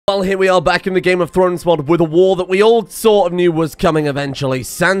Well, here we are back in the Game of Thrones mod with a war that we all sort of knew was coming eventually.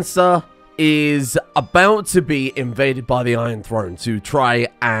 Sansa is about to be invaded by the Iron Throne to try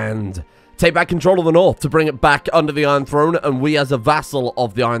and take back control of the North, to bring it back under the Iron Throne, and we as a vassal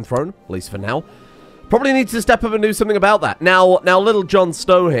of the Iron Throne, at least for now, probably need to step up and do something about that. Now little Jon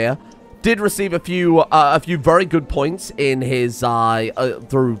Snow here did receive a few very good points in his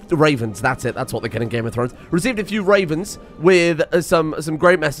through ravens. That's it. That's what they get in Game of Thrones. Received a few ravens with some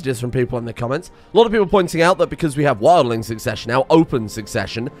great messages from people in the comments. A lot of people pointing out that because we have wildling succession now, open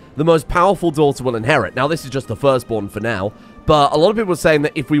succession, the most powerful daughter will inherit. Now this is just the firstborn for now, but a lot of people are saying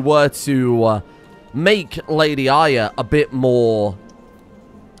that if we were to make Lady Arya a bit more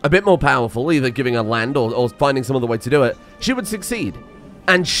powerful, either giving her land or finding some other way to do it, she would succeed.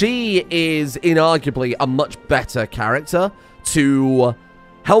 And she is inarguably a much better character to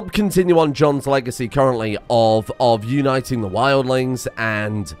help continue on Jon's legacy currently of uniting the wildlings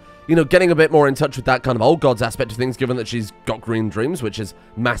and, you know, getting a bit more in touch with that kind of old gods aspect of things, given that she's got green dreams, which is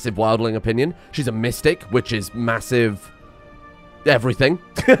massive wildling opinion. She's a mystic, which is massive everything.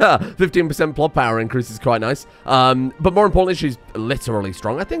 15% plot power increase is quite nice. But more importantly, she's literally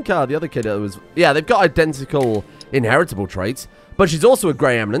strong. I think the other kid was... Yeah, they've got identical inheritable traits. But she's also a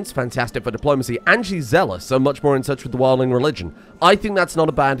Grey Eminence, fantastic for diplomacy, and she's zealous, so much more in touch with the wildling religion. I think that's not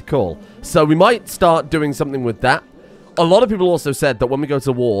a bad call. So we might start doing something with that. A lot of people also said that when we go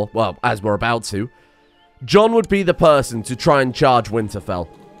to war, well, as we're about to, Jon would be the person to try and charge Winterfell.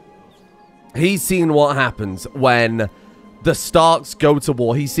 He's seen what happens when the Starks go to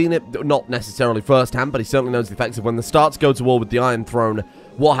war. He's seen it, not necessarily firsthand, but he certainly knows the effects of when the Starks go to war with the Iron Throne.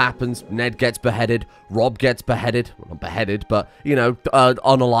 What happens? Ned gets beheaded. Robb gets beheaded. Well, not beheaded, but, you know,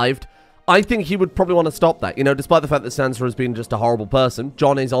 unalived. I think he would probably want to stop that. You know, despite the fact that Sansa has been just a horrible person,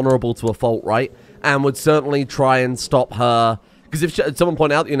 Jon is honorable to a fault, right? And would certainly try and stop her. Because if someone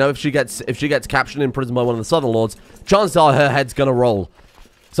point out, you know, if she gets captured and imprisoned by one of the Southern Lords, chances are her head's going to roll.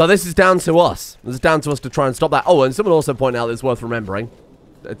 So this is down to us. This is down to us to try and stop that. Oh, and someone also pointed out that it's worth remembering.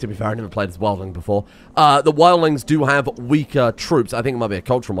 To be fair, I never played as wildling before. The wildlings do have weaker troops. I think it might be a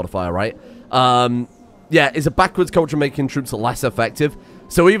cultural modifier, right? Yeah, is a backwards culture making troops less effective?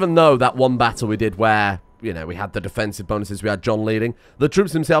 So even though that one battle we did where, you know, we had the defensive bonuses, we had Jon leading, the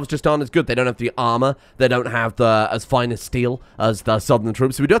troops themselves just aren't as good. They don't have the armor. They don't have the as fine as steel as the southern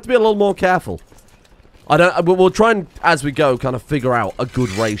troops. So we do have to be a little more careful. We'll try and, as we go, kind of figure out a good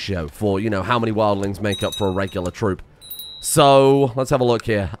ratio for, you know, how many wildlings make up for a regular troop. So, let's have a look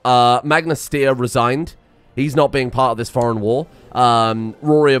here. Magnus Styr resigned. He's not being part of this foreign war.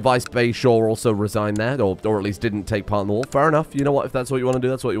 Rory of Vice Bayshore also resigned there, or at least didn't take part in the war. Fair enough. You know what? If that's what you want to do,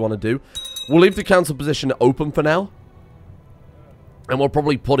 that's what you want to do. We'll leave the council position open for now. And we'll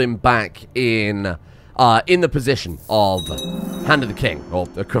probably put him back in the position of Hand of the King, or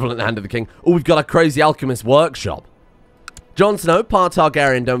equivalent to Hand of the King. Oh, we've got a crazy alchemist workshop. Jon Snow, part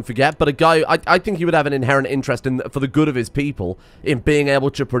Targaryen, don't forget, but a guy, I think he would have an inherent interest in, for the good of his people, in being able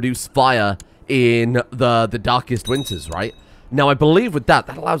to produce fire in the darkest winters, right? Now, I believe with that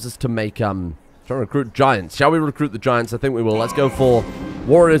allows us to make, try to recruit giants. Shall we recruit the giants? I think we will. Let's go for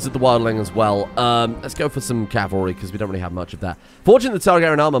warriors of the wildling as well. Let's go for some cavalry, because we don't really have much of that. Fortunately, the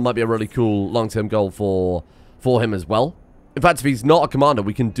Targaryen armor might be a really cool long-term goal for him as well. In fact, if he's not a commander,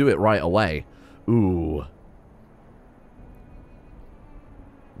 we can do it right away. Ooh.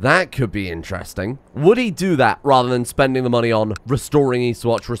 That could be interesting. Would he do that rather than spending the money on restoring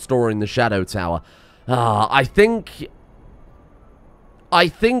Eastwatch, restoring the Shadow Tower? I think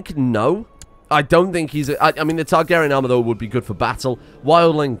no. I don't think he's... I mean, the Targaryen armor, though, would be good for battle.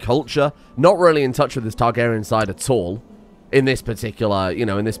 Wildling culture, not really in touch with this Targaryen side at all. In this particular, you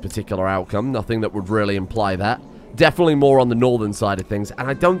know, in this particular outcome. Nothing that would really imply that. Definitely more on the northern side of things. And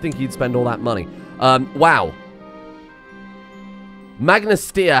I don't think he'd spend all that money. Wow.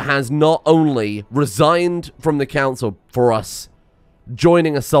 Magnus Styr has not only resigned from the council for us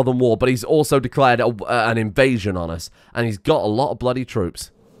joining a southern war, but he's also declared an invasion on us. And he's got a lot of bloody troops.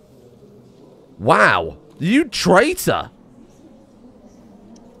 Wow. You traitor.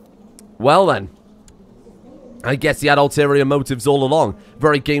 Well then. I guess he had ulterior motives all along.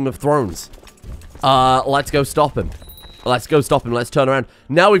 Very Game of Thrones. Let's go stop him. Let's go stop him. Let's turn around.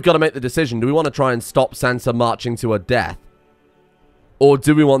 Now we've got to make the decision. Do we want to try and stop Sansa marching to her death? Or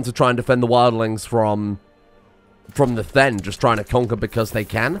do we want to try and defend the wildlings from the Then, just trying to conquer because they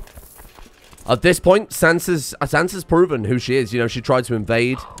can? At this point, Sansa's proven who she is. You know, she tried to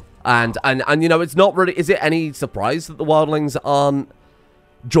invade. And you know, it's not really... Is it any surprise that the wildlings aren't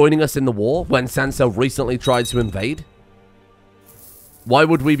joining us in the war when Sansa recently tried to invade? Why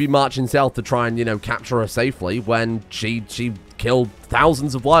would we be marching south to try and, you know, capture her safely when she killed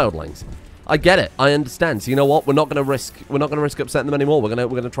thousands of wildlings. I get it. I understand. So you know what? We're not going to risk upsetting them anymore. We're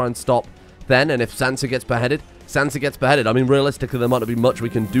going to try and stop then. And if Sansa gets beheaded, Sansa gets beheaded. I mean, realistically, there might not be much we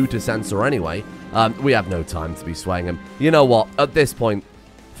can do to Sansa anyway. We have no time to be swaying him. You know what? At this point,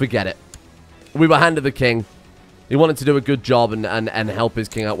 forget it. We were handed the king. He wanted to do a good job and help his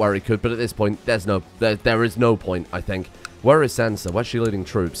king out where he could. But at this point, there is no point, I think. Where is Sansa? Where's she leading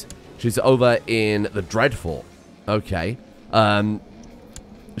troops? She's over in the Dreadfort. Okay.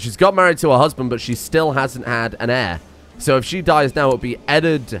 She's got married to her husband, but she still hasn't had an heir. So if she dies now, it would be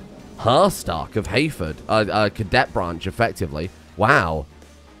Eddard Harstark of Hayford, a cadet branch, effectively. Wow.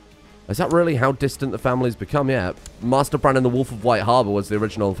 Is that really how distant the family's become? Yeah. Master Brandon the Wolf of White Harbor was the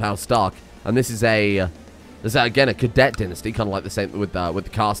original of House Stark, and this is again a cadet dynasty, kind of like the same with the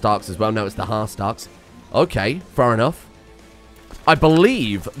Karstarks as well. Now it's the Harstarks. Okay, fair enough. I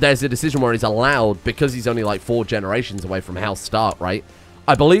believe there's a decision where he's allowed, because he's only like 4 generations away from House Stark, right?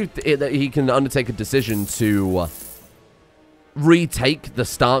 I believe that he can undertake a decision to retake the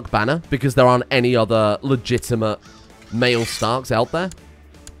Stark banner, because there aren't any other legitimate male Starks out there.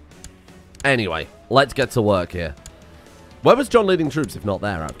 Anyway, let's get to work here. Where was Jon leading troops, if not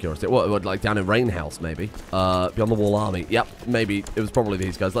there, out of curiosity? What, like down in Rainhouse, maybe? Beyond the Wall Army. Yep, maybe. It was probably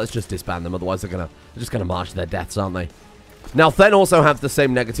these guys. Let's just disband them, otherwise they're just gonna march to their deaths, aren't they? Now, Then also have the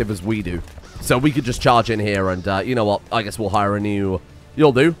same negative as we do. So we could just charge in here and, you know what? I guess we'll hire a new...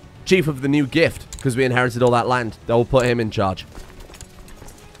 You'll do. Chief of the New Gift, because we inherited all that land. They'll put him in charge.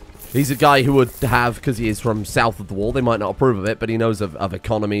 He's a guy who would have, because he is from south of the wall, they might not approve of it, but he knows of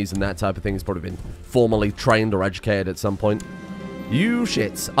economies and that type of thing. He's probably been formally trained or educated at some point. You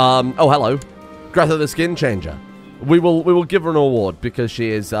shits. Oh, hello. Greta the Skin Changer. We will give her an award, because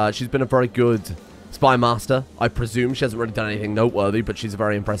she's been a very good spy master. I presume she hasn't really done anything noteworthy, but she's a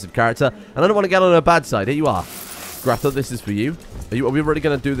very impressive character. And I don't want to get on her bad side. Here you are. Greta, this is for you. Are we really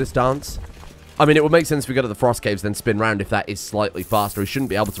going to do this dance? I mean, it would make sense if we go to the Frost Caves, then spin round if that is slightly faster. He shouldn't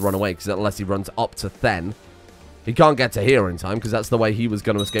be able to run away, because unless he runs up to Then. He can't get to here in time, because that's the way he was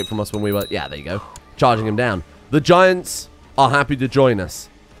going to escape from us when we were... Yeah, there you go. Charging him down. The Giants are happy to join us.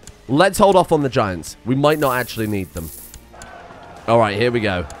 Let's hold off on the Giants. We might not actually need them. Alright, here we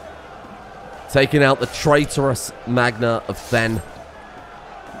go. Taking out the traitorous Magna of Then.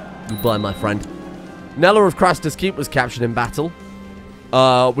 Goodbye, my friend. Nella of Crastus Keep was captured in battle.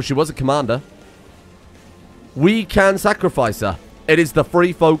 Which she was a commander. We can sacrifice her. It is the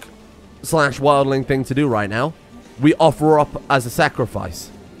free folk / wildling thing to do right now. We offer her up as a sacrifice.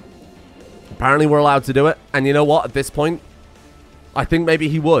 Apparently we're allowed to do it. And you know what? At this point, I think maybe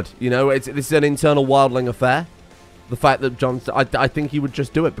he would. You know, this is an internal wildling affair. The fact that Jon... I think he would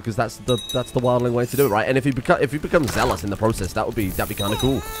just do it, because that's the wildling way to do it, right? And if he becomes zealous in the process, that'd be kind of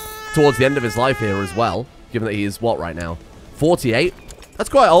cool. Towards the end of his life here as well, given that he is what right now? 48? That's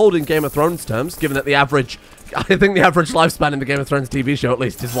quite old in Game of Thrones terms, given that the average... I think the average lifespan in the Game of Thrones TV show, at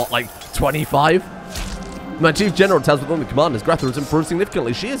least, is what, like 25? My Chief General tells me one of the commanders, Greta has improved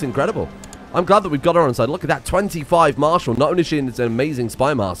significantly. She is incredible. I'm glad that we've got her on side. Look at that, 25 Marshal. Not only is she an amazing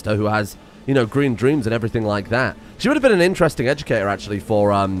spy master who has, you know, green dreams and everything like that. She would have been an interesting educator, actually,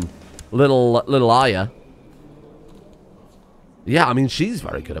 for little Arya. Yeah, I mean, she's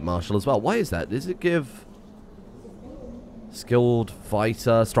very good at Marshal as well. Why is that? Does it give... Skilled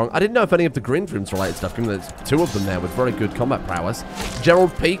fighter, strong... I didn't know if any of the green dreams related stuff, given that there's 2 of them there with very good combat prowess.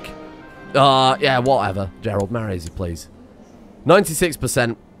 Gerald Peak. Yeah, whatever. Gerald, marry as you please.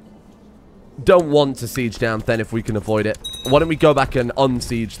 96%. Don't want to siege down Then if we can avoid it. Why don't we go back and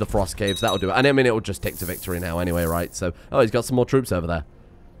unsiege the Frost Caves? That'll do it. And I mean, it will just take to victory now anyway, right? So, oh, he's got some more troops over there.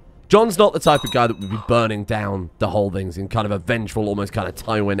 Jon's not the type of guy that would be burning down the Holdings in kind of a vengeful, almost kind of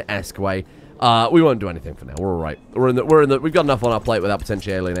Tywin-esque way. We won't do anything for now. We're all right. We've got enough on our plate without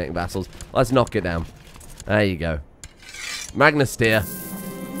potentially alienating vassals. Let's knock it down. There you go. Magnasteer.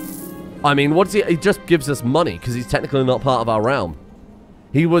 I mean, what does he just gives us money because he's technically not part of our realm.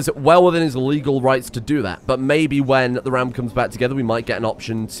 He was well within his legal rights to do that, but maybe when the realm comes back together, we might get an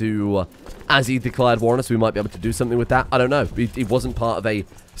option to, as he declared war on us, we might be able to do something with that. I don't know. He wasn't part of a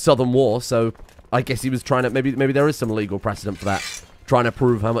southern war, so I guess he was trying to, maybe there is some legal precedent for that. Trying to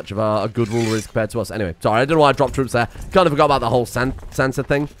prove how much of a good ruler is compared to us. Anyway, sorry, I don't know why I dropped troops there. Kind of forgot about the whole Sansa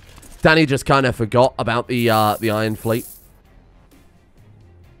thing. Danny just kind of forgot about the Iron Fleet.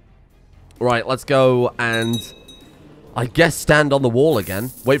 Right, let's go and I guess stand on the wall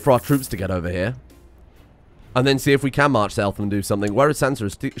again. Wait for our troops to get over here. And then see if we can march south and do something. Where is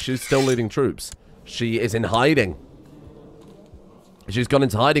Sansa? She's still leading troops. She is in hiding. She's gone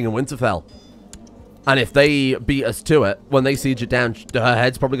into hiding in Winterfell. And if they beat us to it, when they siege it down, her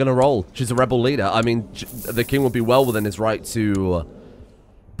head's probably going to roll. She's a rebel leader. I mean, the king would be well within his right to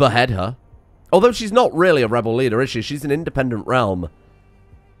behead her. Although she's not really a rebel leader, is she? She's an independent realm.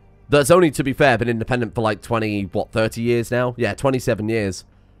 That's only, to be fair, been independent for like 30 years now? Yeah, 27 years.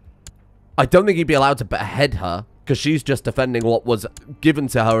 I don't think he'd be allowed to behead her, because she's just defending what was given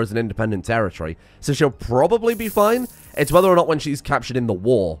to her as an independent territory. So she'll probably be fine. It's whether or not when she's captured in the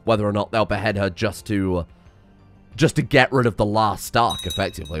war, whether or not they'll behead her just to get rid of the last Stark,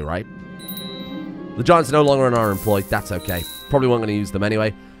 effectively, right? The Giants are no longer in our employ. That's okay. Probably weren't going to use them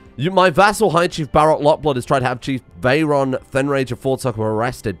anyway. My vassal, High Chief Barrock Lockblood, has tried to have Chief Veyron Fenrage of Fortsock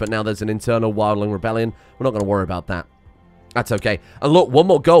arrested, but now there's an internal wildling rebellion. We're not going to worry about that. That's okay. And look, one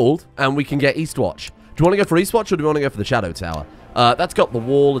more gold, and we can get Eastwatch. Do you want to go for Eastwatch, or do we want to go for the Shadow Tower? That's got the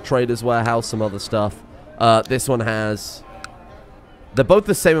wall, the Trader's Warehouse, some other stuff. This one has... They're both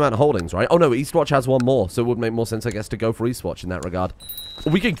the same amount of holdings, right? Oh, no, Eastwatch has one more, so it would make more sense, I guess, to go for Eastwatch in that regard.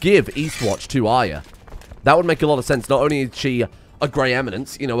 We could give Eastwatch to Arya. That would make a lot of sense. Not only is she a Grey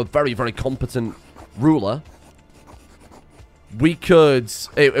Eminence, you know, a very, very competent ruler, we could...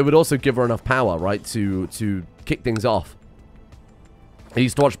 It would also give her enough power, right, to kick things off.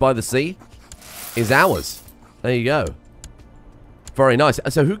 Eastwatch by the Sea is ours. There you go. Very nice.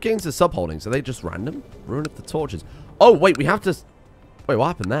 So who gains the sub-holdings? Are they just random? Ruin of the Torches. Oh, wait, we have to... Wait, what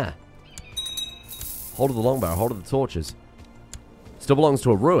happened there? Hold of the Longbow, Hold of the Torches. Still belongs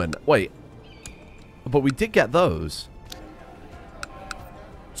to a ruin. Wait. But we did get those.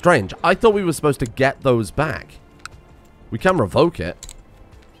 Strange. I thought we were supposed to get those back. We can revoke it.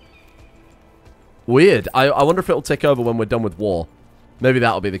 Weird. I wonder if it'll take over when we're done with war. Maybe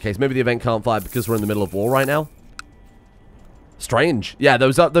that'll be the case. Maybe the event can't fire because we're in the middle of war right now. Strange. Yeah,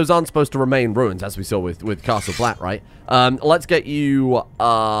 those aren't supposed to remain ruins, as we saw with Castle Black, right? Let's get you...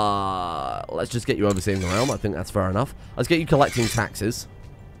 let's just get you overseeing the realm. I think that's fair enough. Let's get you collecting taxes.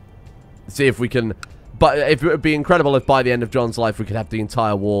 See if we can... But if it would be incredible if by the end of Jon's life we could have the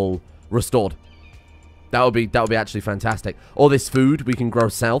entire wall restored. That would be actually fantastic. All this food we can grow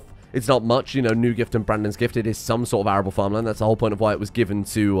south. It's not much, you know, New Gift and Brandon's Gift. It is some sort of arable farmland. That's the whole point of why it was given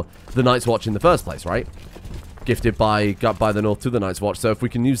to the Night's Watch in the first place, right? Gifted by the North to the Night's Watch. So if we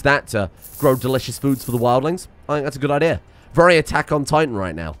can use that to grow delicious foods for the wildlings, I think that's a good idea. Very Attack on Titan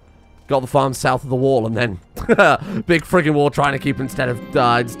right now. Got the farm south of the wall, and then big friggin' wall trying to keep instead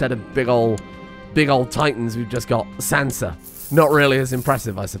of big old Titans. We've just got Sansa. Not really as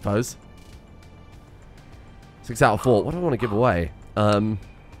impressive, I suppose. 6 out of 4. What do I want to give away?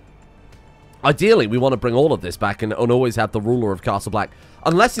 Ideally, we want to bring all of this back and always have the ruler of Castle Black.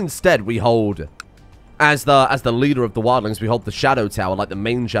 Unless instead we hold, as the leader of the wildlings, we hold the Shadow Tower, like the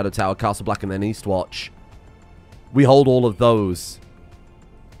main Shadow Tower, Castle Black, and then Eastwatch. We hold all of those.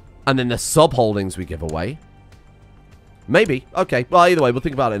 And then the sub-holdings we give away. Maybe. Okay. Well, either way, we'll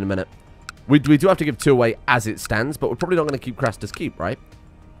think about it in a minute. We do have to give 2 away as it stands, but we're probably not going to keep Craster's Keep, right?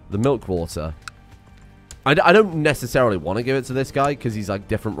 The Milkwater. I don't necessarily want to give it to this guy, because he's like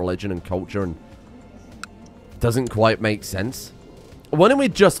different religion and culture, and doesn't quite make sense. Why don't we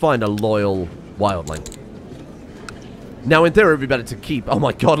just find a loyal wildling? Now, in theory, it would be better to keep... Oh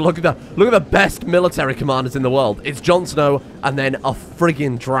my god, look at the best military commanders in the world. It's Jon Snow, and then a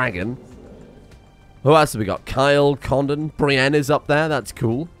friggin' dragon. Who else have we got? Kyle, Condon, Brienne is up there. That's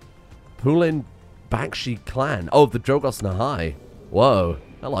cool. Pulin Bakshi clan. Oh, the Drogos Nahai. Whoa.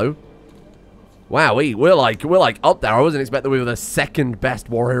 Hello. Wow, we're like up there. I wasn't expecting we were the second best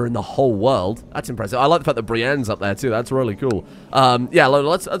warrior in the whole world. That's impressive. I like the fact that Brienne's up there too. That's really cool. Yeah,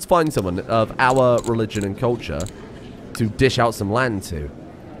 let's find someone of our religion and culture to dish out some land to.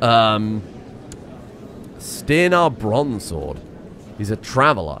 Steinar Bronzesword. He's a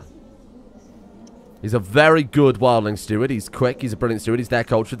traveler. He's a very good wildling steward. He's quick. He's a brilliant steward. He's their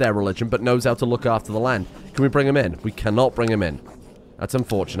culture, their religion, but knows how to look after the land. Can we bring him in? We cannot bring him in. That's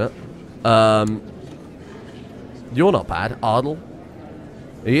unfortunate. You're not bad, Ardle.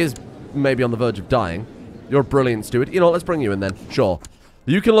 He is maybe on the verge of dying. You're a brilliant steward. You know what, let's bring you in then. Sure.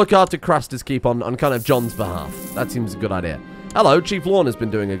 You can look after Craster's Keep on kind of Jon's behalf. That seems a good idea. Hello, Chief Lorne has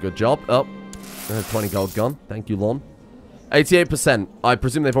been doing a good job. Oh, 20 gold gone. Thank you, Lorne. 88%. I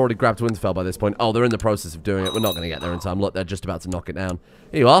presume they've already grabbed Winterfell by this point. Oh, they're in the process of doing it. We're not going to get there in time. Look, they're just about to knock it down.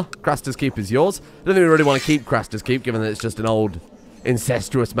 Here you are. Craster's Keep is yours. I don't think we really want to keep Craster's Keep, given that it's just an old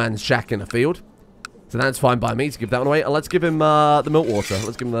incestuous man's shack in a field. So that's fine by me to give that one away. And let's give him the Milkwater.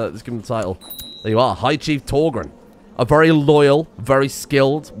 Let's give him the title. There you are. High Chief Torgren. A very loyal, very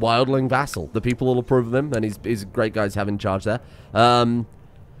skilled wildling vassal. The people will approve of him, and he's a great guy to have in charge there.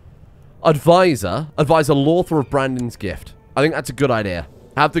 Advisor Lothar of Brandon's Gift. I think that's a good idea.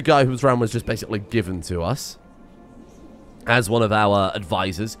 Have the guy whose realm was just basically given to us as one of our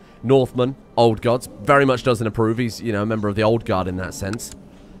advisors. Northman, Old Gods, very much doesn't approve. He's, you know, a member of the Old Guard in that sense.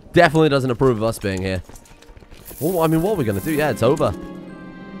 Definitely doesn't approve of us being here. Well, I mean, what are we going to do? Yeah, it's over.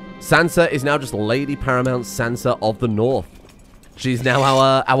 Sansa is now just Lady Paramount Sansa of the North. She's now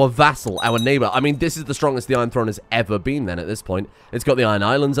our vassal, our neighbor. I mean, this is the strongest the Iron Throne has ever been then at this point. It's got the Iron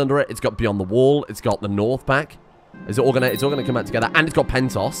Islands under it. It's got Beyond the Wall. It's got the North back. It's all gonna come out together. And it's got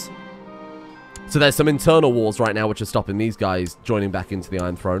Pentos. So there's some internal wars right now which are stopping these guys joining back into the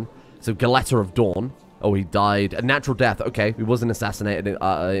Iron Throne. So Galetta of Dawn. Oh, he died. A natural death. Okay, he wasn't assassinated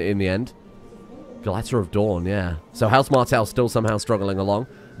in the end. Galetta of Dawn, yeah. So House Martell still somehow struggling along.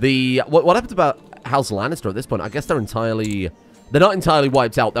 What happened about House Lannister at this point? I guess they're not entirely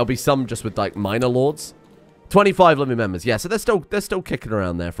wiped out. There'll be some just with, like, minor lords. 25 living members. Yeah, so they're still kicking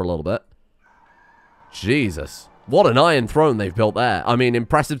around there for a little bit. Jesus. What an Iron Throne they've built there. I mean,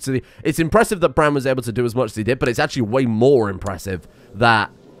 impressive to the... It's impressive that Bran was able to do as much as he did, but it's actually way more impressive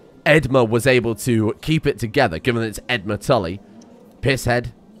that Edma was able to keep it together, given that it's Edma Tully.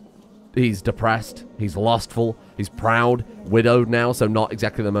 Pisshead. He's depressed. He's lustful. He's proud. Widowed now, so not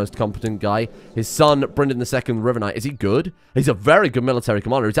exactly the most competent guy. His son, Brynden II, River Knight, is he good? He's a very good military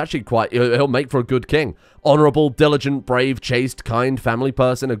commander. He's actually quite... He'll make for a good king. Honorable, diligent, brave, chaste, kind, family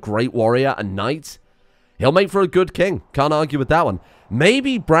person, a great warrior, a knight. He'll make for a good king. Can't argue with that one.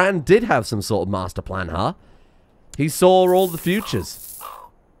 Maybe Bran did have some sort of master plan, huh? He saw all the futures.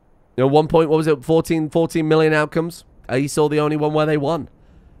 You know, at one point, what was it? 14 million outcomes? He saw the only one where they won.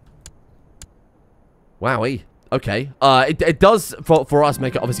 Wowie. Okay. It does, for us,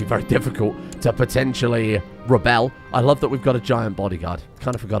 make it obviously very difficult to potentially rebel. I love that we've got a giant bodyguard.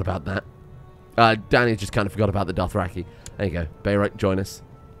 Kind of forgot about that. Danny just kind of forgot about the Dothraki. There you go. Bayrak, join us.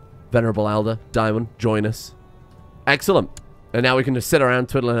 Venerable Elder, Diamond, join us. Excellent. And now we can just sit around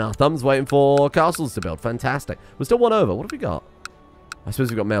twiddling our thumbs waiting for castles to build. Fantastic. We're still one over. What have we got? I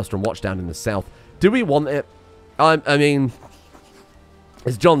suppose we've got Maelstrom Watch down in the south. Do we want it? I mean...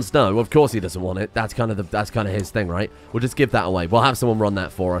 It's Jon Snow. Of course he doesn't want it. That's kind of his thing, right? We'll just give that away. We'll have someone run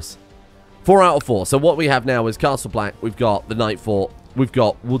that for us. 4 out of 4. So what we have now is Castle Black. We've got the Night Fort. We've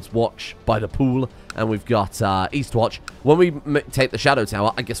got Woods Watch by the pool. And we've got East Watch. When we take the Shadow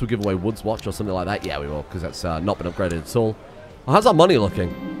Tower, I guess we'll give away Woods Watch or something like that. Yeah, we will, because that's not been upgraded at all. Oh, how's our money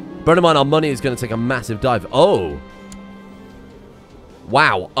looking? Bear in mind, our money is going to take a massive dive. Oh.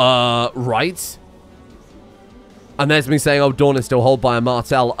 Wow. Right. And there's me saying, oh, Dawn is still held by a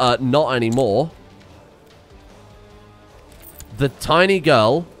Martell. Not anymore. The tiny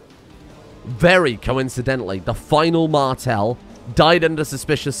girl, very coincidentally, the final Martell, died under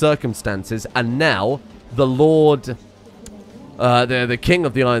suspicious circumstances, and now the Lord, the King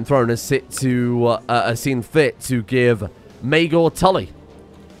of the Iron Throne, has seen fit to give Maegor Tully,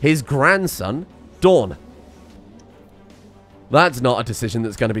 his grandson, Dawn. That's not a decision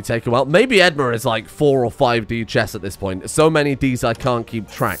that's going to be taken well. Maybe Edma is like 4 or 5 D chess at this point. So many Ds I can't keep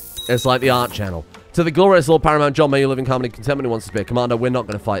track. It's like the art channel. To the glorious Lord Paramount Jon, may you live in harmony and contentment. He wants to be a commander. We're not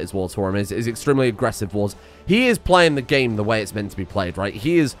going to fight his wars for him. It's extremely aggressive wars. He is playing the game the way it's meant to be played, right?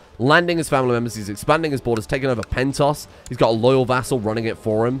 He is landing his family members. He's expanding his borders, taking over Pentos. He's got a loyal vassal running it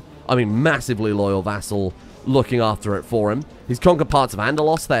for him. I mean, massively loyal vassal looking after it for him. He's conquered parts of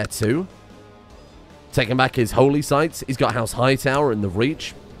Andalos there too. Taking back his holy sites. He's got House Hightower and the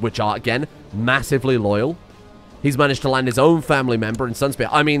Reach, which are, again, massively loyal. He's managed to land his own family member in Sunspear.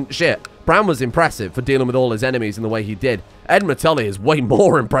 I mean, shit. Bran was impressive for dealing with all his enemies in the way he did. Edma Tully is way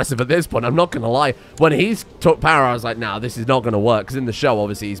more impressive at this point. I'm not going to lie. When he took power, I was like, nah, this is not going to work. Because in the show,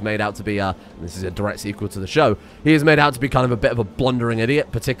 obviously, he's made out to be, this is a direct sequel to the show. He is made out to be kind of a bit of a blundering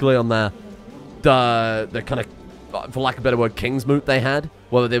idiot, particularly on the kind of, for lack of a better word, king's moot they had.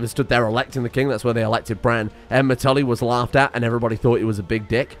 Where they were stood there electing the king. That's where they elected Bran. Edma Tully was laughed at, and everybody thought he was a big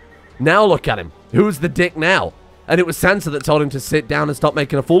dick. Now look at him. Who's the dick now? And it was Sansa that told him to sit down and stop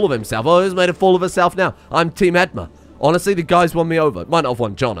making a fool of himself. Oh, he's made a fool of herself now. I'm Team Edma. Honestly, the guy's won me over. Might not have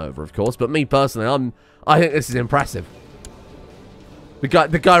won Jon over, of course, but me personally, I think this is impressive. The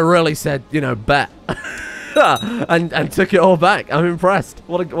guy really said, you know, bet. and took it all back. I'm impressed.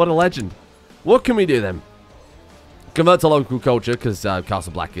 What a legend. What can we do then? Convert to local culture, because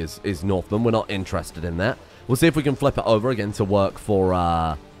Castle Black is Northman. We're not interested in that. We'll see if we can flip it over again to work for,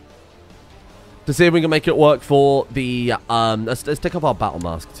 to see if we can make it work for the, let's take off our battle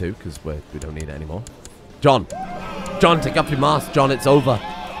mask too, because we don't need it anymore. Jon, take up your mask, Jon, it's over.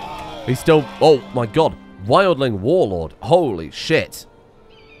 He's still, oh my god, Wildling Warlord, holy shit.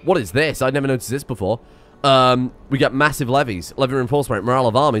 What is this? I'd never noticed this before. We get massive levies, levy reinforcement, morale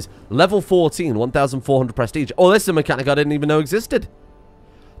of armies, level 14, 1,400 prestige. Oh, this is a mechanic I didn't even know existed.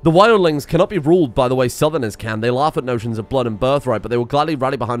 The wildlings cannot be ruled by the way southerners can. They laugh at notions of blood and birthright, but they will gladly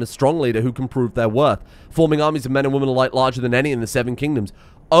rally behind a strong leader who can prove their worth, forming armies of men and women alike larger than any in the Seven Kingdoms.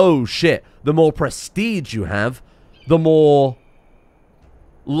 Oh, shit. The more prestige you have, the more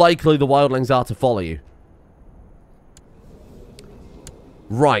likely the wildlings are to follow you.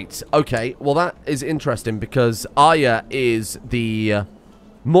 Right. Okay. Well, that is interesting because Arya is the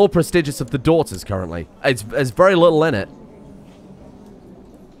more prestigious of the daughters currently. There's very little in it.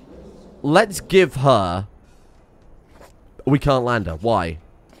 Let's give her... We can't land her. Why?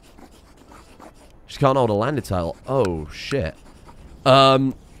 She can't hold a landed title. Oh, shit.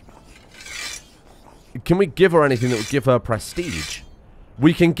 Can we give her anything that would give her prestige?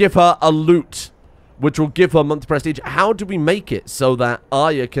 We can give her a loot, which will give her month prestige. How do we make it so that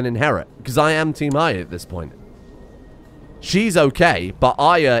Arya can inherit? Because I am Team Arya at this point. She's okay, but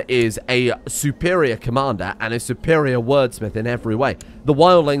Arya is a superior commander and a superior wordsmith in every way. The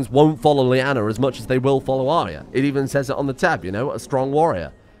wildlings won't follow Lyanna as much as they will follow Arya. It even says it on the tab, you know, a strong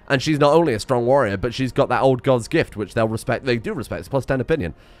warrior. And she's not only a strong warrior, but she's got that old god's gift, which they'll respect. They do respect. It's plus 10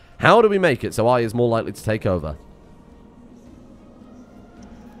 opinion. How do we make it so Arya is more likely to take over?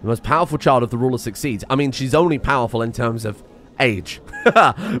 The most powerful child of the ruler succeeds. I mean, she's only powerful in terms of age,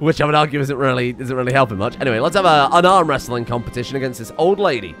 which I would argue isn't really helping much. Anyway, let's have an arm wrestling competition against this old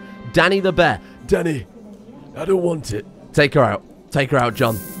lady, Danny the Bear. Danny, I don't want it. Take her out. Take her out,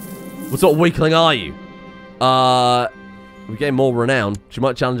 John. What sort of weakling are you? We gain more renown. She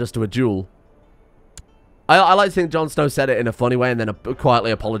might challenge us to a duel. I like to think Jon Snow said it in a funny way and then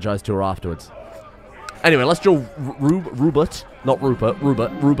quietly apologized to her afterwards. Anyway, let's duel Rupert. Not Rupert.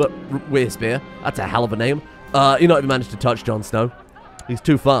 Rupert Wearspear. That's a hell of a name. You're not even managed to touch Jon Snow. He's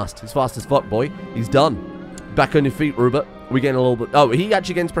too fast. He's fast as fuck, boy. He's done. Back on your feet, Rupert. We gain a little bit... Oh, he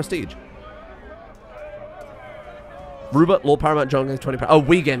actually gains prestige. Rupert, Lord Paramount Jon gains 20... Oh,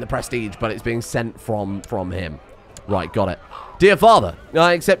 we gain the prestige, but it's being sent from him. Right, got it. Dear father,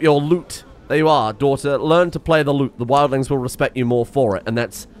 I accept your loot. There you are, daughter. Learn to play the loot. The wildlings will respect you more for it, and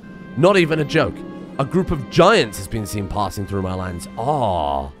that's not even a joke. A group of giants has been seen passing through my lands.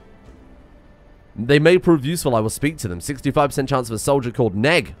 Ah. They may prove useful. I will speak to them. 65% chance of a soldier called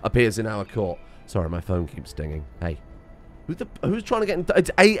Neg appears in our court. Sorry, my phone keeps dinging. Hey. Who's trying to get in...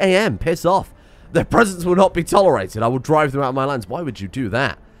 It's 8 AM. Piss off. Their presence will not be tolerated. I will drive them out of my lands. Why would you do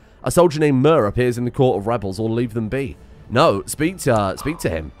that? A soldier named Mur appears in the court of rebels, or leave them be. No, speak to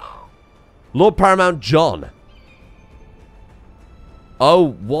him. Lord Paramount Jon.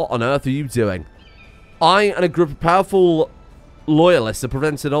 Oh, what on earth are you doing? I and a group of powerful loyalists have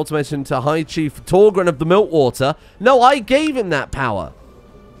prevented an ultimatum to High Chief Torgren of the Milkwater. No, I gave him that power.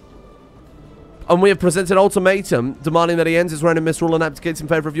 And we have presented an ultimatum demanding that he ends his reign of misrule and abdicates in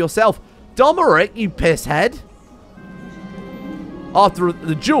favor of yourself. Domeric, you pisshead. After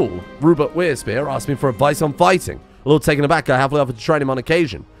the duel, Rupert Wearspear asked me for advice on fighting. A little taken aback, I happily offered to train him on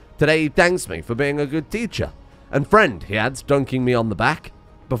occasion. Today, he thanks me for being a good teacher. And friend, he adds, dunking me on the back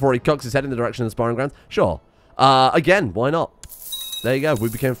before he cocks his head in the direction of the sparring grounds. Sure. Again, why not? There you go. We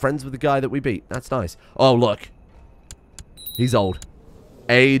became friends with the guy that we beat. That's nice. Oh, look. He's old.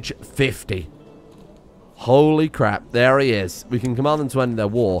 Age 50. Holy crap. There he is. We can command them to end their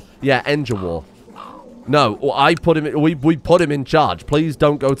war. Yeah, end your war. No, I put him in, we put him in charge. Please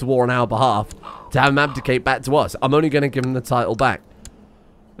don't go to war on our behalf to have him abdicate back to us. I'm only going to give him the title back.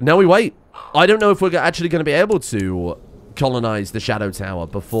 Now we wait. I don't know if we're actually going to be able to colonize the Shadow Tower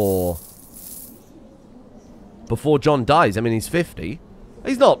before Jon dies. I mean, he's 50.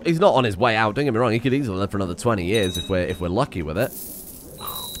 He's not on his way out. Don't get me wrong. He could easily live for another 20 years if we're lucky with it.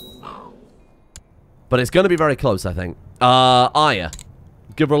 But it's going to be very close, I think. Arya.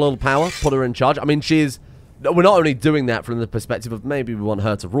 Give her a little power. Put her in charge. I mean, she is... We're not only doing that from the perspective of maybe we want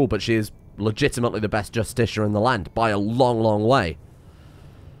her to rule, but she is legitimately the best justiciar in the land by a long, long way.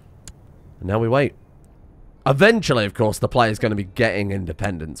 And now we wait. Eventually, of course, the player's going to be getting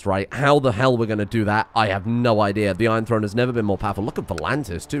independence, right? How the hell we're going to do that, I have no idea. The Iron Throne has never been more powerful. Look at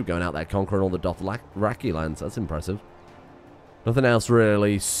Volantis, too, going out there conquering all the Dothraki lands. That's impressive. Nothing else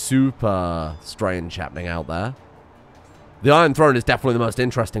really super strange happening out there. The Iron Throne is definitely the most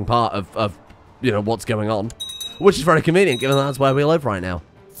interesting part of you know, what's going on. Which is very convenient, given that's where we live right now.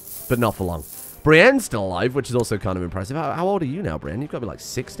 But not for long. Brienne's still alive, which is also kind of impressive. How old are you now, Brienne? You've got to be like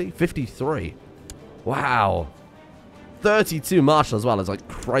 60? 53. Wow. 32 Marshal as well is like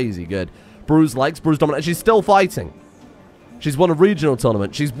crazy good. Bruised legs, bruised dominant. She's still fighting. She's won a regional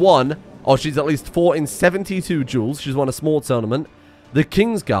tournament. She's won, or she's at least fought in 72 duels. She's won a small tournament. The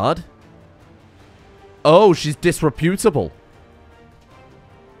Kingsguard. Oh, she's disreputable.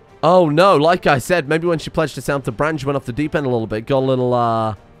 Oh no, like I said, maybe when she pledged herself to Bran, she went off the deep end a little bit. Got a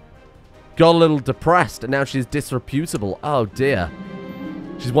little got a little depressed, and now she's disreputable. Oh, dear.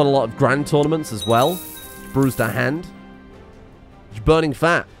 She's won a lot of grand tournaments as well. She bruised her hand. She's burning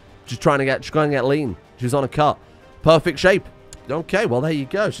fat. She's trying to get lean. She's on a cut. Perfect shape. Okay, well, there you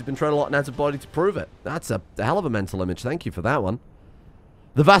go. She's been training a lot and has a body to prove it. That's a hell of a mental image. Thank you for that one.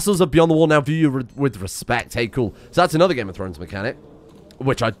 The vassals of Beyond the Wall now view you with respect. Hey, cool. So that's another Game of Thrones mechanic,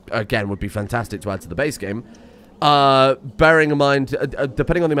 which, again, would be fantastic to add to the base game. Bearing in mind,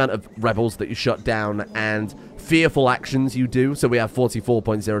 depending on the amount of rebels that you shut down and fearful actions you do, so we have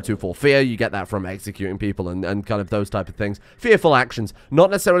 44.024 fear, you get that from executing people and kind of those type of things. Fearful actions, not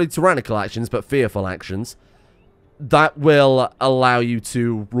necessarily tyrannical actions, but fearful actions. That will allow you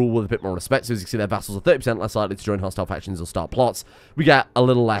to rule with a bit more respect. So as you can see, their vassals are 30% less likely to join hostile factions or start plots. We get a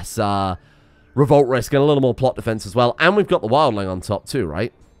little less revolt risk and a little more plot defense as well. And we've got the wildling on top too,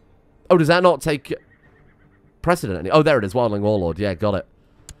 right? Oh, does that not take precedent? Oh, there it is, wildling warlord. Yeah, got it.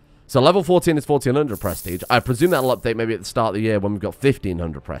 So level 14 is 1400 prestige. I presume that'll update maybe at the start of the year when we've got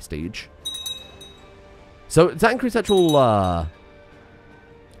 1500 prestige. So does that increase actual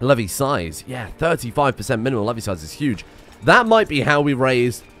levy size? Yeah, 35% minimum levy size is huge. That might be how we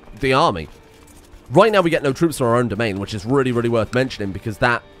raise the army. Right now we get no troops in our own domain, which is really, really worth mentioning because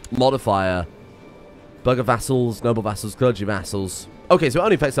that modifier, burgher vassals, noble vassals, clergy vassals. Okay, so it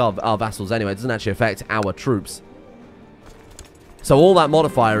only affects our vassals anyway. It doesn't actually affect our troops. So all that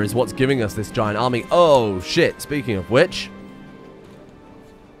modifier is what's giving us this giant army. Oh, shit. Speaking of which,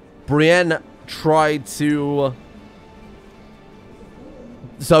 Brienne tried to...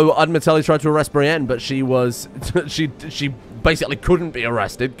 So, Admiratelli tried to arrest Brienne, but she was... she basically couldn't be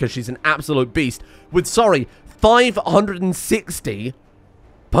arrested because she's an absolute beast with, 560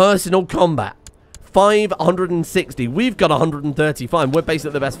 personal combat. 560. We've got 135. We're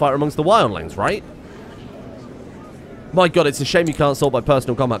basically the best fighter amongst the wildlings, right? My god, it's a shame you can't solve by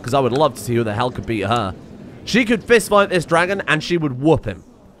personal combat because I would love to see who the hell could beat her. She could fist fight this dragon and she would whoop him.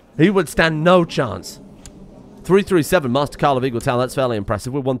 He would stand no chance. 337, Master Carl of Eagle Town. That's fairly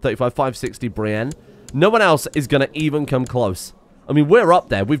impressive. We're 135, 560 Brienne. No one else is going to even come close. I mean, we're up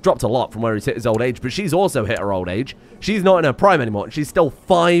there. We've dropped a lot from where he's hit his old age, but she's also hit her old age. She's not in her prime anymore. She's still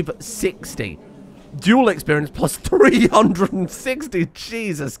 560. Dual experience plus 360.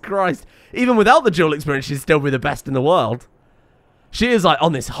 Jesus Christ. Even without the dual experience, she'd still be the best in the world. She is, like,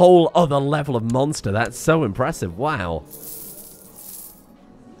 on this whole other level of monster. That's so impressive. Wow.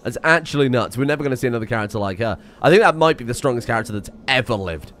 That's actually nuts. We're never going to see another character like her. I think that might be the strongest character that's ever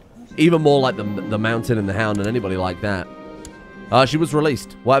lived. Even more like the Mountain and the Hound and anybody like that. She was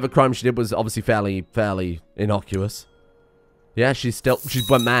released. Whatever crime she did was obviously fairly innocuous. Yeah, she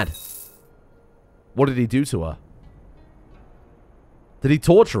went mad. What did he do to her? Did he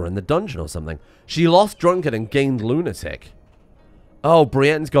torture her in the dungeon or something? She lost drunkard and gained lunatic. Oh,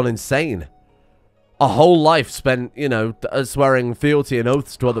 Brienne's gone insane. A whole life spent, you know, swearing fealty and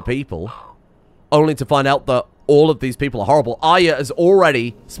oaths to other people, only to find out that all of these people are horrible. Arya has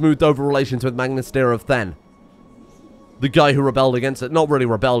already smoothed over relations with Magnus Styr of Then. The guy who rebelled against it. Not really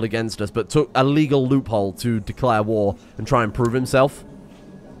rebelled against us, but took a legal loophole to declare war and try and prove himself.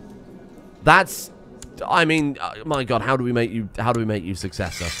 That's... I mean, my god, how do we make you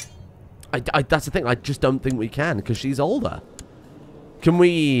successor? That's the thing, I just don't think we can, because she's older. Can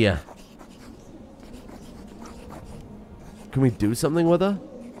we do something with her?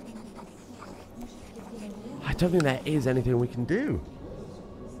 I don't think there is anything we can do.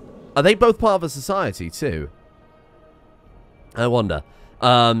 Are they both part of a society, too? I wonder.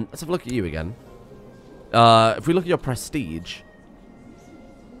 Let's have a look at you again. If we look at your prestige...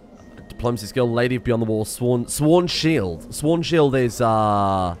 Diplomacy skill, Lady of Beyond the Wall, Sworn Shield. Sworn Shield is,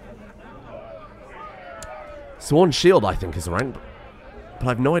 Sworn Shield, I think, is ranked. But I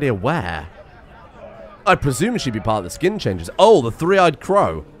have no idea where. I presume she'd be part of the skin changes. Oh, the Three-Eyed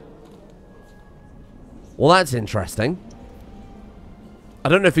Crow. Well, that's interesting. I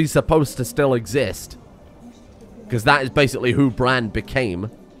don't know if he's supposed to still exist. Because that is basically who Bran became.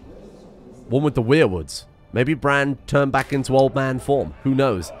 One with the Weirwoods. Maybe Bran turned back into old man form. Who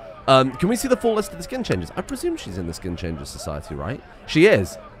knows? Can we see the full list of the skin changes? I presume she's in the skin changes society, right? She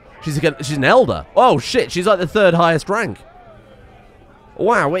is. She's an elder. Oh, shit. She's like the 3rd highest rank.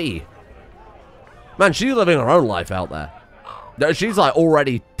 Wowee. Man, she's living her own life out there. She's like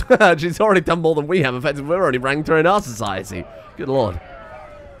already... she's already done more than we have. Effectively, we're already ranked her in our society. Good lord.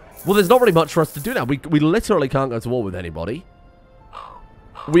 Well, there's not really much for us to do now. We literally can't go to war with anybody.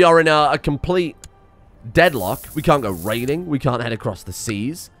 We are in a complete deadlock. We can't go raiding. We can't head across the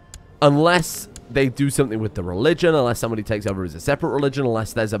seas. Unless they do something with the religion. Unless somebody takes over as a separate religion.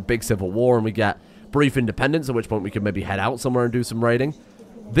 Unless there's a big civil war and we get brief independence. At which point we can maybe head out somewhere and do some raiding.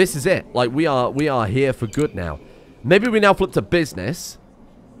 This is it. Like, we are here for good now. Maybe we now flip to business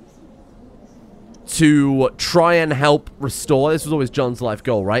to try and help restore. This was always Jon's life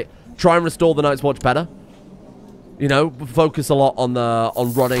goal, right? Try and restore the Night's Watch better. You know, focus a lot on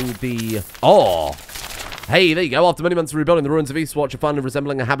running the... Oh! Hey, there you go. After many months of rebuilding, the ruins of Eastwatch are finally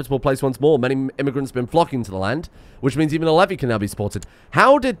resembling a habitable place once more. Many immigrants have been flocking to the land, which means even a levy can now be supported.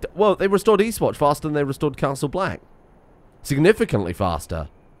 How did... Well, they restored Eastwatch faster than they restored Castle Black. Significantly faster.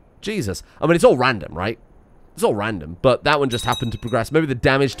 Jesus. I mean, it's all random, right? It's all random, but that one just happened to progress. Maybe the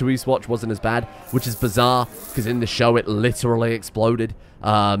damage to Eastwatch wasn't as bad, which is bizarre, because in the show it literally exploded.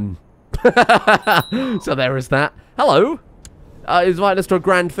 So there is that. Hello. He's inviting us to a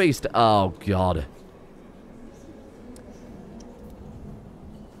grand feast. Oh, God.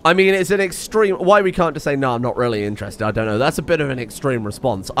 I mean, it's an extreme... Why we can't just say, no, I'm not really interested, I don't know. That's a bit of an extreme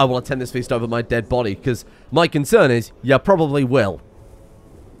response. I will attend this feast over my dead body, because my concern is, you probably will.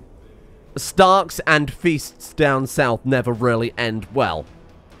 Starks and feasts down south never really end well.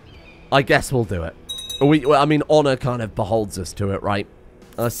 I guess we'll do it. I mean, honor kind of beholds us to it, right?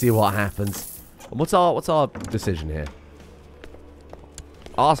 Let's see what happens. And what's our decision here?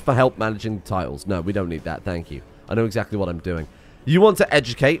 Ask for help managing titles. No, we don't need that, thank you. I know exactly what I'm doing. You want to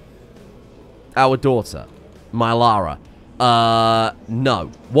educate our daughter, Mylara.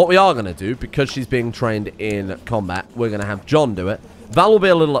 No. What we are going to do, because she's being trained in combat, we're going to have Jon do it. Val will be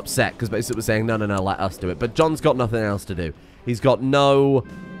a little upset, because basically we're saying, no, let us do it. But Jon's got nothing else to do. He's got no...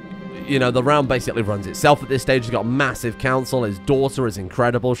 You know, the realm basically runs itself at this stage. He's got a massive council. His daughter is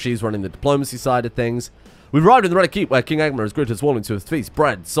incredible. She's running the diplomacy side of things. We've arrived in the Red Keep, where King Agmar has greeted us warmly to his feast.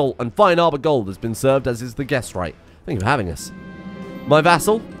 Bread, salt, and fine arbor gold has been served, as is the guest rite. Thank you for having us. My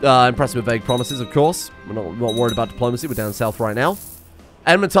vassal, impressed with vague promises, of course. We're not worried about diplomacy. We're down south right now.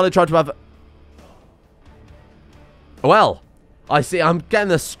 Edmund Tully tried to have... Well, I see. I'm getting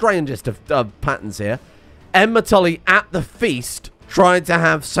the strangest of patterns here. Edmund Tully at the feast tried to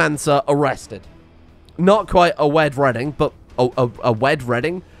have Sansa arrested. Not quite a wed wedding, but... A wed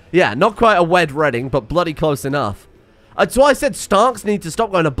wedding? Yeah, not quite a wed wedding, but bloody close enough. That's why I said Starks need to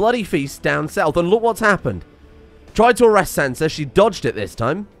stop going to bloody feasts down south. And look what's happened. Tried to arrest Sansa. She dodged it this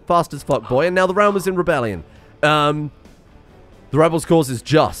time. Fast as fuck, boy. And now the realm is in rebellion. The rebels' cause is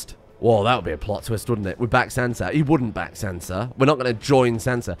just. Whoa, that would be a plot twist, wouldn't it? We back Sansa. He wouldn't back Sansa. We're not going to join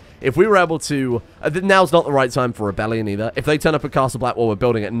Sansa. If we were able to... now's not the right time for rebellion either. If they turn up at Castle Black while we're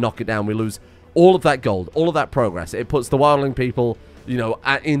building it and knock it down, we lose all of that gold, all of that progress. It puts the wildling people, you know,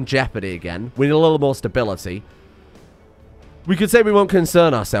 in jeopardy again. We need a little more stability. We could say we won't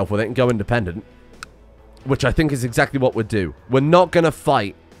concern ourselves with it and go independent. Which I think is exactly what we'd do. We're not going to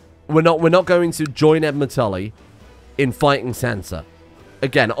fight. We're not going to join Edmund Tully in fighting Sansa.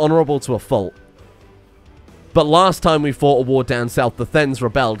 Again, honorable to a fault. But last time we fought a war down south, the Thens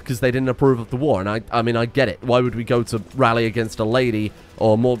rebelled because they didn't approve of the war. And I mean, I get it. Why would we go to rally against a lady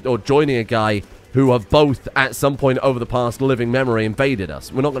or joining a guy who have both, at some point over the past living memory, invaded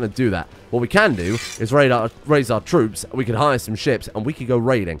us? We're not going to do that. What we can do is raise our troops. We could hire some ships and we could go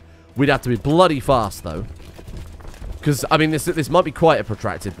raiding. We'd have to be bloody fast, though. Because, I mean, this might be quite a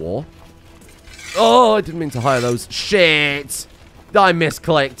protracted war. Oh, I didn't mean to hire those. Shit! I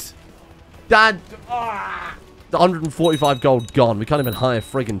misclicked. Dad. The 145 gold gone. We can't even hire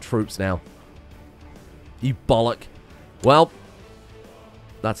friggin' troops now. You bollock. Well,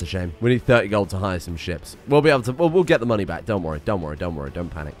 that's a shame. We need 30 gold to hire some ships. We'll be able to... We'll get the money back. Don't worry. Don't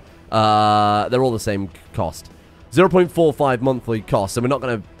panic. They're all the same cost. 0.45 monthly cost. So we're not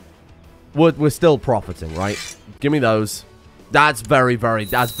going to... We're still profiting, right? Give me those. That's very annoying.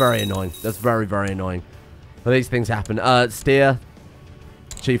 That's very annoying. But these things happen. Steer,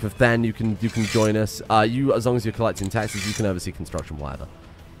 Chief of Then, you can join us. You, as long as you're collecting taxes, you can oversee construction, whatever.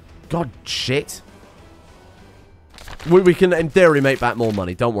 God, shit. We can, in theory, make back more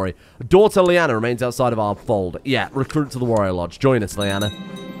money. Don't worry. Daughter Lyanna remains outside of our fold. Yeah, recruit to the Warrior Lodge. Join us,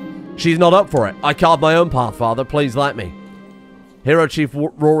 Lyanna. She's not up for it. I carved my own path, Father. Please let me. Hero Chief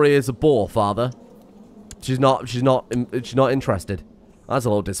Rory is a bore, Father. She's not interested. That's a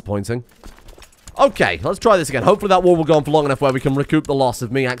little disappointing. Okay, let's try this again. Hopefully that war will go on for long enough where we can recoup the loss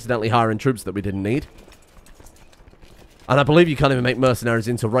of me accidentally hiring troops that we didn't need. And I believe you can't even make mercenaries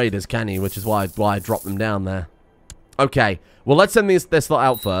into raiders, can you? Which is why I dropped them down there. Okay, well, let's send this lot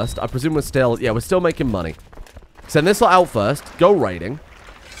out first. I presume we're still making money. Send this lot out first. Go raiding.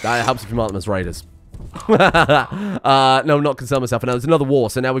 That helps if you mark them as raiders. No, I'm not concerned myself. Now there's another war,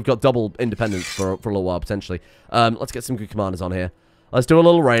 so now we've got double independence for a little while, potentially. Let's get some good commanders on here. Let's do a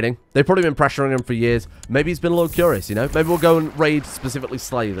little raiding. They've probably been pressuring him for years. Maybe he's been a little curious, you know? Maybe we'll go and raid specifically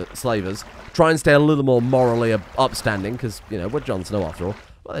slavers. Try and stay a little more morally upstanding, because, you know, we're Jon Snow after all.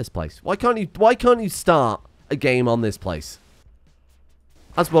 What this place? Why can't you start a game on this place?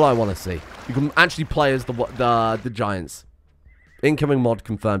 That's what I want to see. You can actually play as the giants. Incoming mod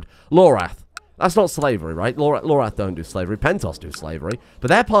confirmed. Lorath. That's not slavery, right? Lorath don't do slavery. Pentos do slavery. But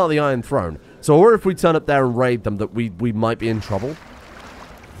they're part of the Iron Throne. So or if we turn up there and raid them, that we might be in trouble.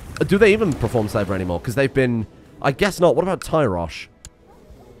 Do they even perform slavery anymore? Because they've been... I guess not. What about Tyrosh?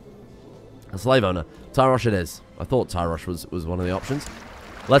 A slave owner. Tyrosh it is. I thought Tyrosh was one of the options.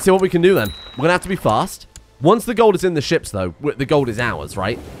 Let's see what we can do then. We're going to have to be fast. Once the gold is in the ships, though, the gold is ours,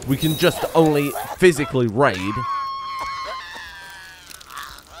 right? We can just only physically raid.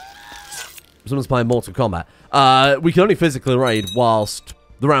 Someone's playing Mortal Kombat. We can only physically raid whilst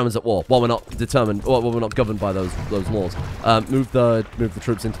the realm is at war, while we're not determined, while we're not governed by those laws. Move the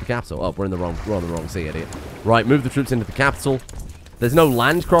troops into the capital. Oh, we're on the wrong sea, idiot. Right, move the troops into the capital. There's no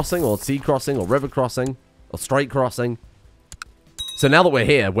land crossing, or sea crossing, or river crossing, or strait crossing. So now that we're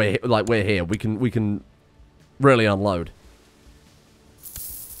here, we can really unload.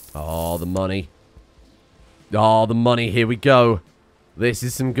 Oh, the money. Oh, the money. Here we go. This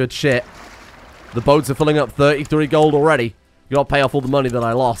is some good shit. The boats are filling up 33 gold already. You gotta pay off all the money that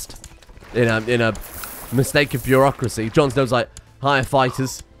I lost in a mistake of bureaucracy. Jon Snow's like, hire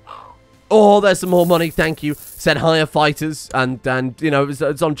fighters. Oh, there's some more money, thank you. Said hire fighters, and you know,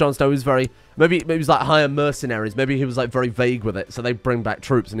 it's on Jon Snow. He was very, maybe it was like hire mercenaries. Maybe he was like very vague with it, so they bring back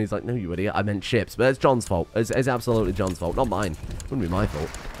troops, and he's like, no, you idiot, I meant ships. But it's Jon's fault. It's absolutely Jon's fault, not mine. Wouldn't be my fault.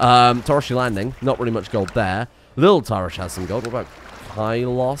 Toroshi Landing, not really much gold there. Little Tyrosh has some gold. What about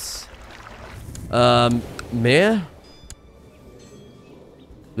Kylos? Mir?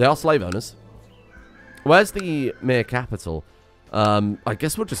 They are slave owners. Where's the Mir capital? I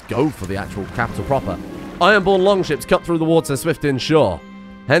guess we'll just go for the actual capital proper. Ironborn longships cut through the water, swift inshore.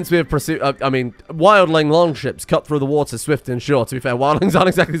 Hence we have pursued... wildling longships cut through the water, swift inshore. To be fair, wildlings aren't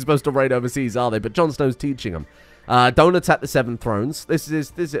exactly supposed to raid overseas, are they? But Jon Snow's teaching them. Don't attack the 7 thrones. This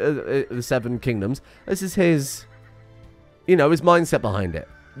is the 7 kingdoms. This is his... You know, his mindset behind it.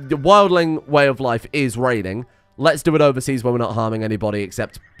 The wildling way of life is raiding. Let's do it overseas when we're not harming anybody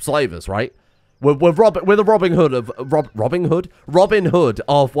except slavers, right? We're the Robin Hood of Robin Hood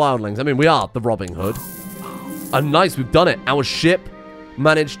of wildlings. I mean, we are the Robin Hood. And nice, we've done it. Our ship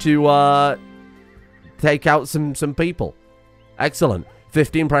managed to take out some people. Excellent.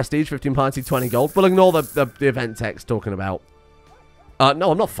 15 prestige, 15 piety, 20 gold. We'll ignore the event text talking about.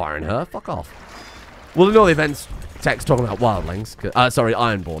 No, I'm not firing her. Fuck off. We'll ignore the events text talking about wildlings. Sorry,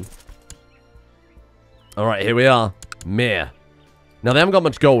 Ironborn. Alright, here we are. Mir. Now, they haven't got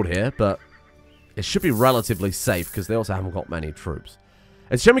much gold here, but it should be relatively safe, because they also haven't got many troops.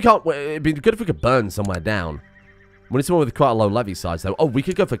 It's a shame we can't... It'd be good if we could burn somewhere down. We need someone with quite a low levy size, though. Oh, we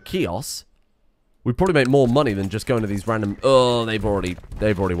could go for Chios. We'd probably make more money than just going to these random... Oh, they've already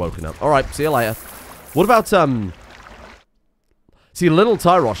woken up. Alright, see you later. What about, See, Little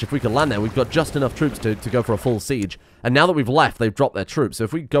Tyrosh, if we can land there, we've got just enough troops to go for a full siege. And now that we've left, they've dropped their troops. So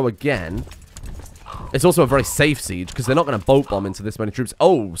if we go again... It's also a very safe siege, because they're not going to boat bomb into this many troops.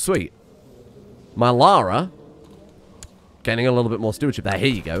 Oh, sweet. Mylara. Gaining a little bit more stewardship there. Here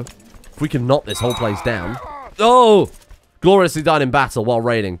you go. If we can knock this whole place down. Oh! Gloriously died in battle while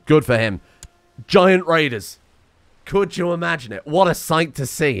raiding. Good for him. Giant raiders. Could you imagine it? What a sight to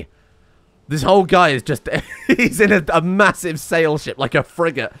see. This whole guy is just... he's in a massive sail ship, like a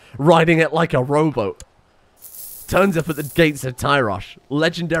frigate, riding it like a rowboat. Turns up at the gates of Tyrosh.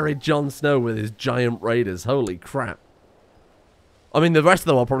 Legendary Jon Snow with his giant raiders. Holy crap. I mean, the rest of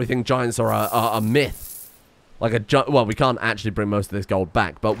them will probably think giants are a myth. Like a... Well, we can't actually bring most of this gold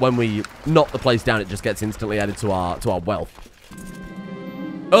back, but when we knock the place down, it just gets instantly added to our wealth.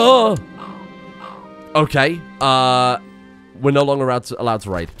 Oh! Okay. We're no longer allowed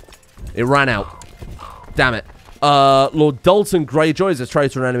to raid. It ran out. Damn it. Lord Dalton Greyjoy is a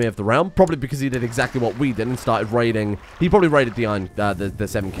traitor and enemy of the realm. Probably because he did exactly what we did and started raiding. He probably raided the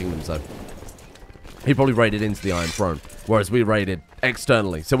 7 kingdoms, though. He probably raided into the Iron Throne. Whereas we raided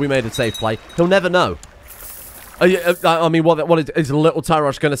externally. So we made a safe play. He'll never know. I mean, what is Little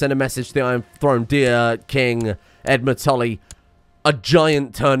Tyrosh going to send a message to the Iron Throne? Dear King Edmund Tully, a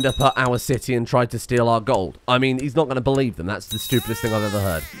giant turned up at our city and tried to steal our gold. I mean, he's not going to believe them. That's the stupidest thing I've ever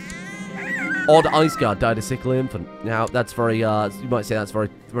heard. Odd Ice Guard died a sickly infant. Now, that's very, you might say that's very,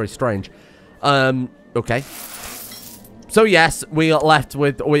 very strange. Okay. So, yes, we got left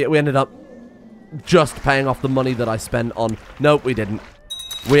with, we ended up just paying off the money that I spent on... Nope, we didn't.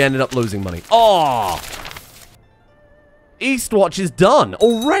 We ended up losing money. Oh! Eastwatch is done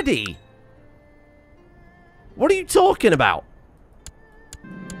already! What are you talking about?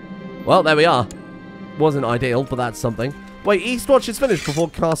 Well, there we are. Wasn't ideal, but that's something. Wait, Eastwatch is finished before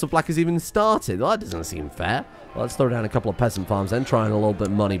Castle Black has even started. Well, that doesn't seem fair. Well, let's throw down a couple of peasant farms then, trying a little bit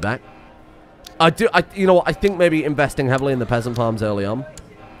of money back. You know what, I think maybe investing heavily in the peasant farms early on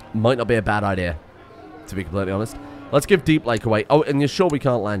might not be a bad idea, to be completely honest. Let's give Deep Lake away. Oh, and you're sure we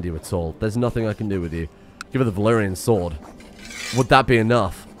can't land you at all? There's nothing I can do with you. Give her the Valyrian sword. Would that be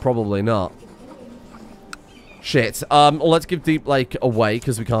enough? Probably not. Shit. Well, let's give Deep Lake away,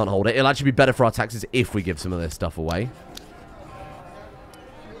 because we can't hold it. It'll actually be better for our taxes if we give some of this stuff away.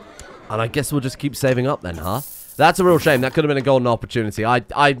 And I guess we'll just keep saving up then, huh? That's a real shame. That could have been a golden opportunity.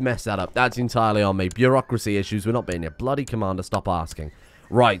 I'd messed that up. That's entirely on me. Bureaucracy issues. We're not being your bloody commander. Stop asking.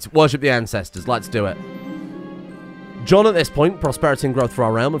 Right. Worship the ancestors. Let's do it. Jon at this point. Prosperity and growth for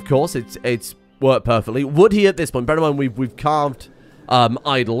our realm, of course. It's worked perfectly. Would he at this point... Bear in mind, we've carved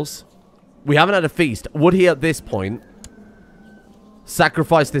idols. We haven't had a feast. Would he at this point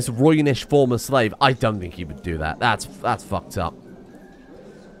sacrifice this ruinish former slave? I don't think he would do that. That's fucked up.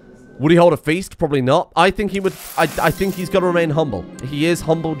 Would he hold a feast? Probably not. I think he would... I think he's got to remain humble. He is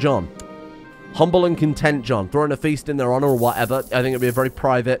humble Jon. Humble and content Jon. Throwing a feast in their honor or whatever, I think it'd be a very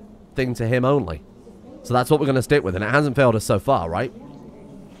private thing to him only. So that's what we're going to stick with, and it hasn't failed us so far, right?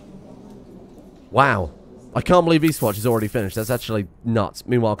 Wow. I can't believe Eastwatch is already finished. That's actually nuts.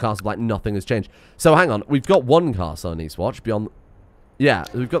 Meanwhile, Castle Black, nothing has changed. So hang on. We've got one castle on Eastwatch beyond... Yeah,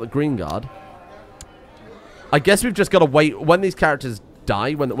 we've got the Green Guard. I guess we've just got to wait. When these characters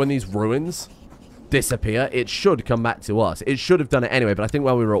die, when these ruins disappear, it should come back to us. It should have done it anyway, but I think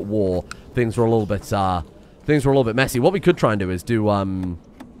while we were at war, things were a little bit messy. What we could try and do is do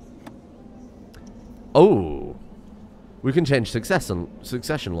oh, we can change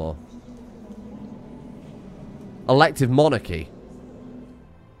succession law. Elective monarchy.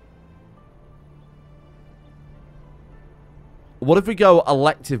 What if we go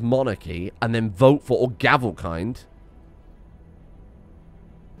elective monarchy and then vote for, or gavelkind?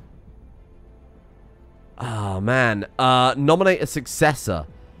 Oh, man. Nominate a successor.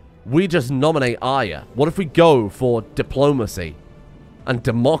 We just nominate Arya. What if we go for diplomacy and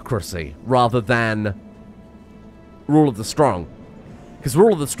democracy rather than rule of the strong? Because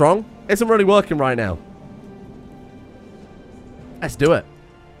rule of the strong isn't really working right now. Let's do it.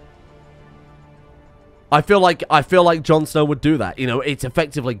 I feel like Jon Snow would do that. You know, it's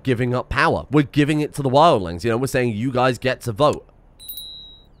effectively giving up power. We're giving it to the wildlings. You know, we're saying you guys get to vote.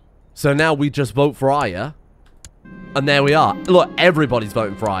 So now we just vote for Arya. And there we are. Look, everybody's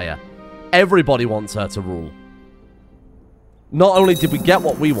voting for Arya. Everybody wants her to rule. Not only did we get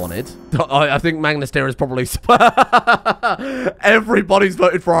what we wanted, I think Magnus Styr is probably... Everybody's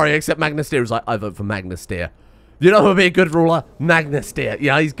voted for Arya except Magnus Styr is like, I vote for Magnus Styr. You know who would be a good ruler? Magnus Styr.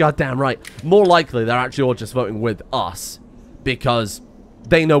 Yeah, he's goddamn right. More likely, they're actually all just voting with us because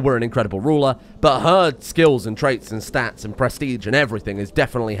they know we're an incredible ruler, but her skills and traits and stats and prestige and everything is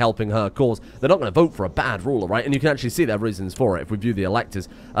definitely helping her cause. They're not going to vote for a bad ruler, right? And you can actually see their reasons for it if we view the electors.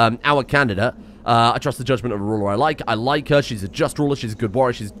 Our candidate, I trust the judgment of a ruler I like. I like her. She's a just ruler. She's a good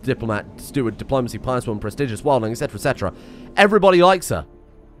warrior. She's a diplomat, steward, diplomacy, pious woman, prestigious, wildling, etc., etc. Everybody likes her.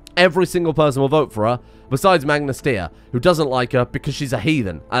 Every single person will vote for her, besides Magnus Styr, who doesn't like her because she's a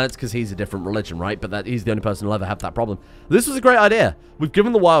heathen. And that's because he's a different religion, right? But that he's the only person who'll ever have that problem. This was a great idea. We've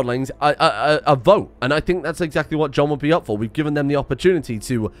given the wildlings a vote, and I think that's exactly what Jon would be up for. We've given them the opportunity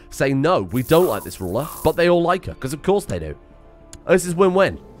to say, no, we don't like this ruler, but they all like her, because of course they do. This is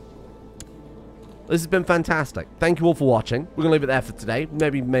win-win. This has been fantastic. Thank you all for watching. We're going to leave it there for today.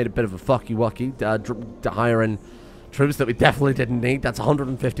 Maybe made a bit of a fucky-wucky, hiring troops that we definitely didn't need. That's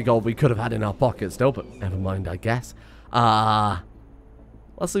 150 gold we could have had in our pocket still, but never mind, I guess.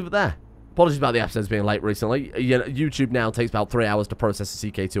 Let's leave it there. Apologies about the episodes being late recently. You know, YouTube now takes about 3 hours to process a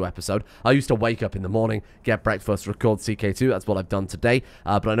CK2 episode. I used to wake up in the morning, get breakfast, record CK2. That's what I've done today.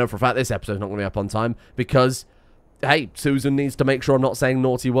 But I know for a fact this episode's not going to be up on time because, hey, Susan needs to make sure I'm not saying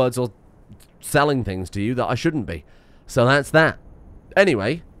naughty words or selling things to you that I shouldn't be. So that's that.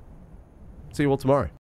 Anyway, see you all tomorrow.